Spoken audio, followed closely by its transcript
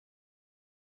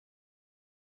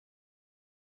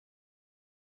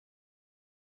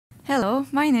Hello,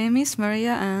 my name is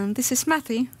Maria and this is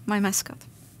Matty, my mascot.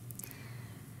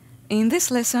 In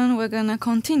this lesson we're gonna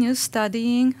continue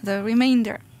studying the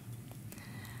remainder.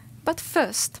 But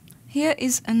first, here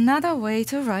is another way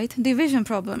to write division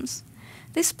problems.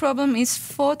 This problem is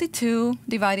 42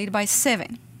 divided by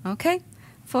 7, okay?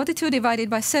 42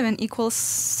 divided by 7 equals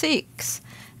 6.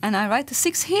 And I write the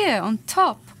 6 here on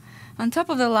top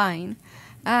of the line.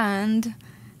 And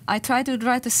I try to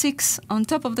write the 6 on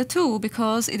top of the 2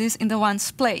 because it is in the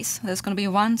ones place. There's going to be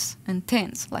ones and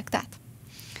tens, like that.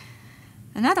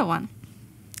 Another one.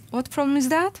 What problem is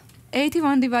that?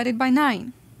 81 divided by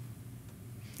 9.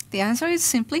 The answer is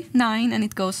simply 9 and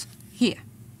it goes here.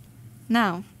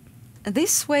 Now,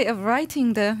 this way of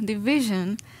writing the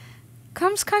division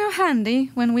comes kind of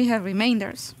handy when we have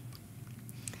remainders.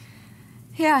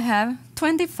 Here I have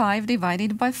 25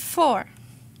 divided by 4.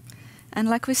 And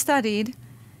like we studied,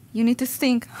 you need to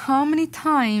think, how many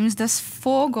times does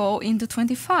 4 go into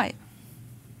 25?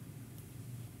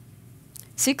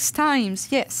 6 times,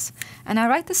 yes. And I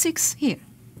write the 6 here.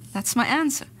 That's my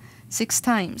answer, 6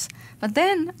 times. But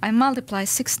then I multiply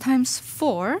 6 times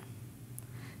 4.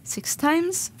 6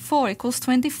 times 4 equals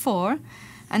 24.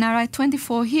 And I write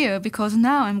 24 here because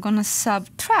now I'm going to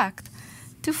subtract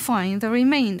to find the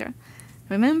remainder.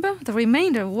 Remember, the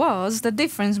remainder was the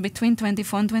difference between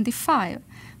 24 and 25.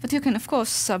 But you can, of course,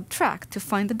 subtract to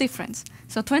find the difference.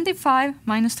 So 25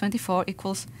 minus 24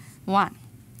 equals 1.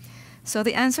 So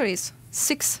the answer is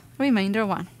 6 remainder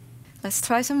 1. Let's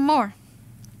try some more.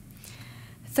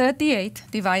 38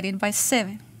 divided by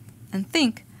 7. And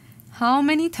think, how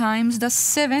many times does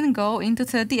 7 go into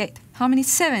 38? How many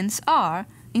 7s are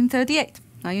in 38?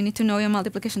 Now you need to know your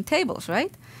multiplication tables,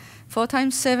 right? 4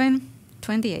 times 7,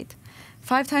 28.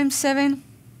 5 times 7,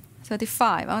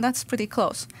 35. Oh, that's pretty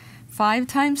close. 5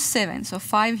 times 7, so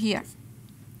 5 here.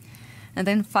 And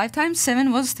then 5 times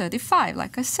 7 was 35,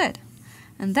 like I said.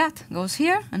 And that goes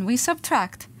here, and we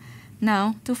subtract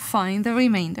now to find the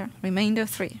remainder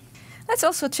 3. Let's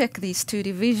also check these two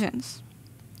divisions.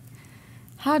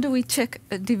 How do we check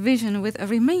a division with a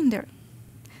remainder?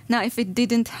 Now, if it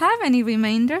didn't have any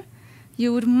remainder,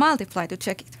 you would multiply to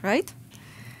check it, right?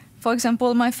 For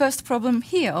example, my first problem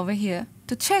here, over here,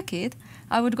 to check it,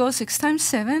 I would go 6 times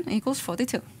 7 equals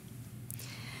 42.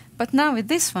 But now with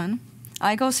this one,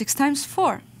 I go 6 times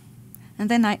 4. And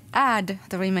then I add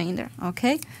the remainder,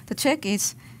 okay? The check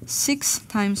is 6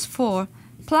 times 4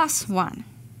 plus 1.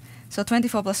 So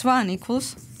 24 plus 1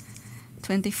 equals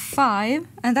 25.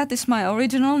 And that is my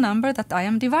original number that I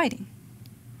am dividing.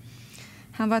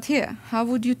 How about here? How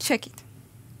would you check it?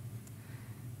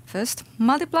 First,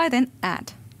 multiply, then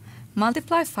add.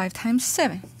 Multiply 5 times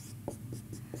 7.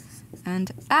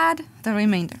 And add the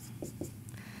remainder.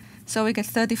 So we get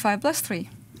 35 plus 3,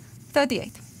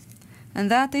 38. And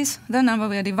that is the number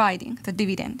we are dividing, the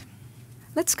dividend.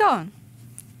 Let's go on.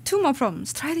 2 more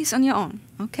problems. Try this on your own,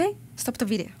 okay? Stop the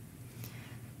video.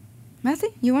 Matthew,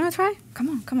 you want to try? Come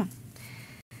on, come on.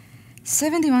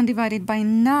 71 divided by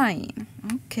 9.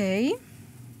 Okay.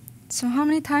 So how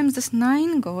many times does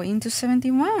 9 go into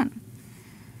 71?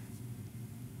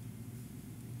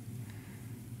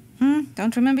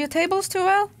 Don't remember your tables too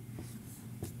well?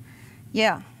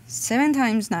 Yeah, 7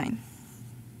 times 9.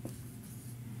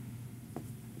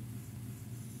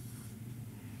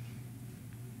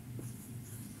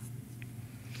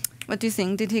 What do you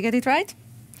think? Did he get it right?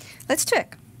 Let's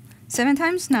check. 7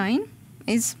 times 9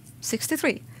 is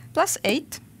 63. Plus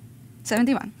 8,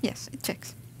 71. Yes, it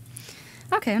checks.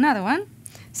 Okay, another one.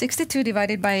 62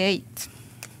 divided by 8.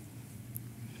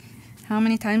 How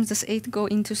many times does 8 go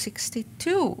into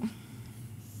 62?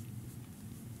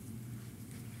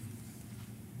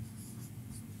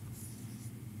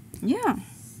 Yeah.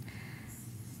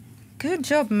 Good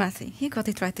job, Matthew. He got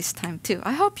it right this time too.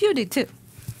 I hope you did too.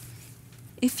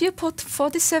 If you put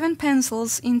 47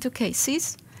 pencils into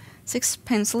cases, 6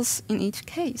 pencils in each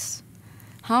case,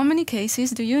 how many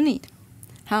cases do you need?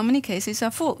 How many cases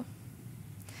are full?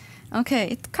 Okay,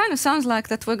 it kind of sounds like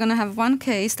that we're going to have one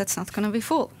case that's not going to be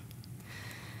full.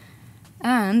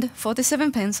 And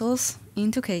 47 pencils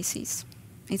into cases.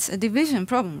 It's a division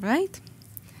problem, right?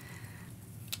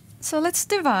 So let's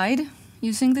divide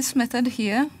using this method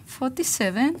here,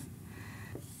 47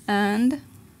 and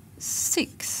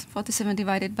 6. 47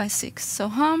 divided by 6. So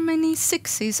how many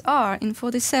 6s are in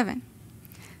 47?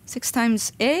 6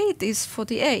 times 8 is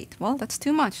 48. Well, that's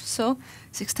too much. So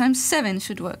 6 times 7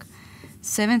 should work.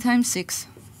 7 times 6,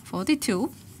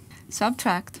 42.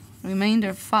 Subtract,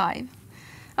 remainder 5.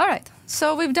 All right,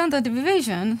 so we've done the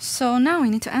division. So now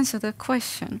we need to answer the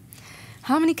question.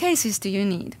 How many cases do you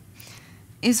need?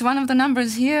 Is one of the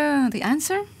numbers here the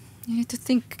answer? You need to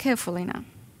think carefully now.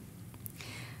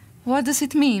 what does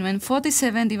it mean when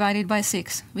 47 divided by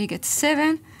 6? We get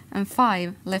 7 and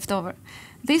 5 left over.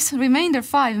 This remainder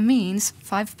 5 means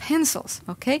 5 pencils,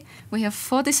 okay? We have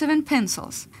 47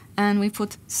 pencils, and we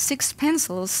put 6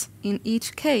 pencils in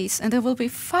each case, and there will be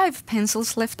 5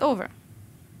 pencils left over.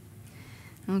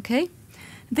 Okay?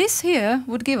 This here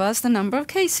would give us the number of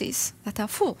cases that are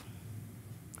full.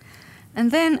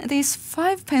 And then these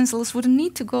 5 pencils would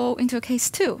need to go into a case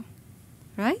 2,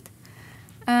 right?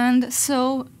 And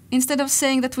so instead of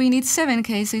saying that we need 7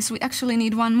 cases, we actually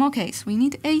need one more case. We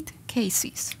need 8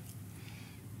 cases.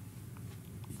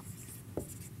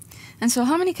 And so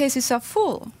how many cases are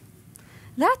full?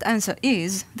 That answer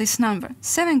is this number.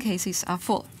 7 cases are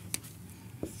full.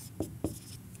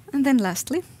 And then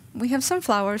lastly, we have some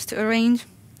flowers to arrange.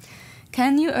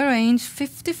 Can you arrange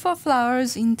 54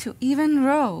 flowers into even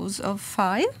rows of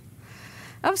 5,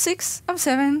 of 6, of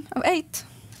 7, of 8?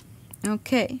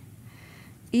 Okay,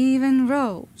 even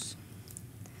rows.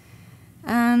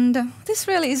 And this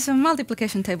really is a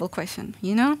multiplication table question,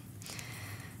 you know?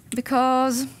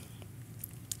 Because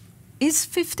is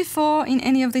 54 in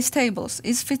any of these tables?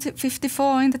 Is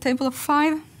 54 in the table of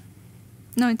 5?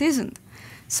 No, it isn't.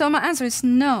 So my answer is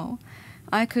no.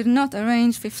 I could not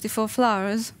arrange 54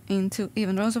 flowers into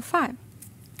even rows of 5.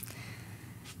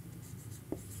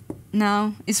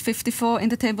 Now, is 54 in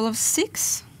the table of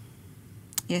 6?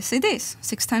 Yes, it is.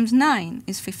 6 times 9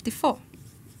 is 54.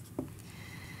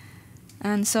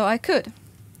 And so I could.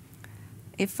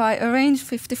 If I arrange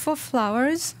 54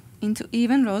 flowers into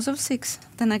even rows of 6,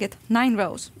 then I get 9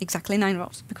 rows, exactly 9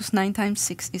 rows, because 9 times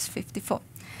 6 is 54.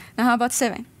 Now how about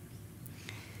 7?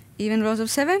 Even rows of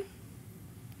 7?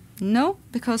 No,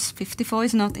 because 54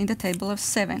 is not in the table of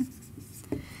 7.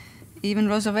 Even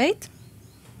rows of 8?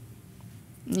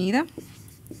 Neither.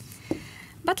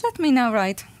 But let me now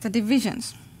write the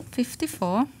divisions.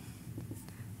 54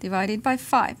 divided by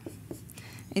 5.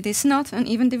 It is not an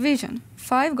even division.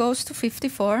 5 goes to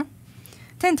 54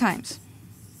 10 times.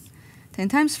 10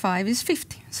 times 5 is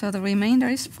 50, so the remainder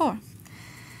is 4.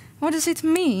 What does it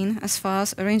mean as far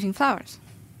as arranging flowers?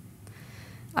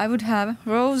 I would have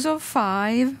rows of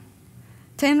 5,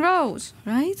 10 rows,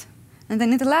 right? And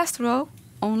then in the last row,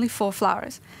 only 4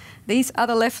 flowers. These are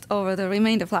the leftover, the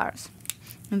remainder flowers.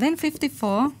 And then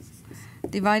 54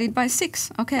 divided by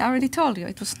 6. Okay, I already told you,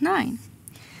 it was 9.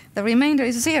 The remainder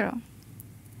is 0.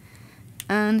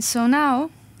 And so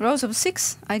now, rows of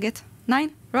 6, I get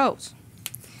 9 rows.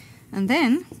 And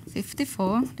then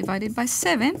 54 divided by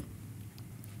 7.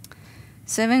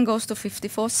 7 goes to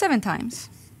 54 7 times.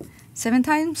 7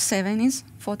 times 7 is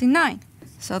 49.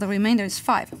 So the remainder is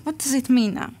 5. What does it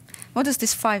mean now? What does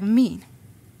this 5 mean?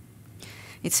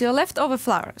 It's your leftover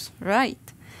flowers, right?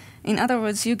 In other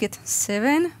words, you get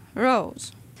 7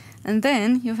 rows. And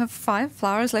then you have 5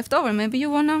 flowers left over. Maybe you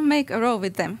want to make a row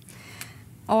with them.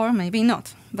 Or maybe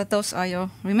not. But those are your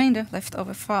remainder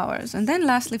leftover flowers. And then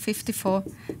lastly, 54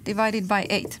 divided by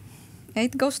 8.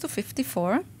 8 goes to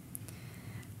 54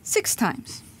 6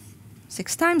 times.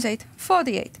 6 times 8,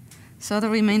 48. So the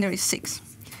remainder is 6.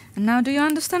 And now do you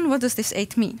understand what does this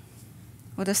 8 mean?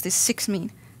 What does this 6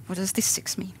 mean? What does this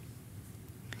 6 mean?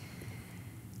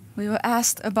 We were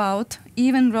asked about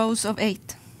even rows of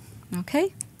 8.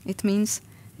 Okay? It means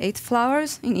 8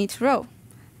 flowers in each row.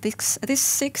 This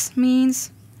 6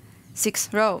 means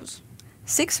 6 rows.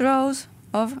 6 rows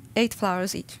of 8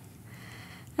 flowers each.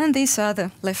 And these are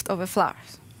the leftover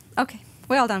flowers. Okay,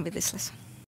 we're all done with this lesson.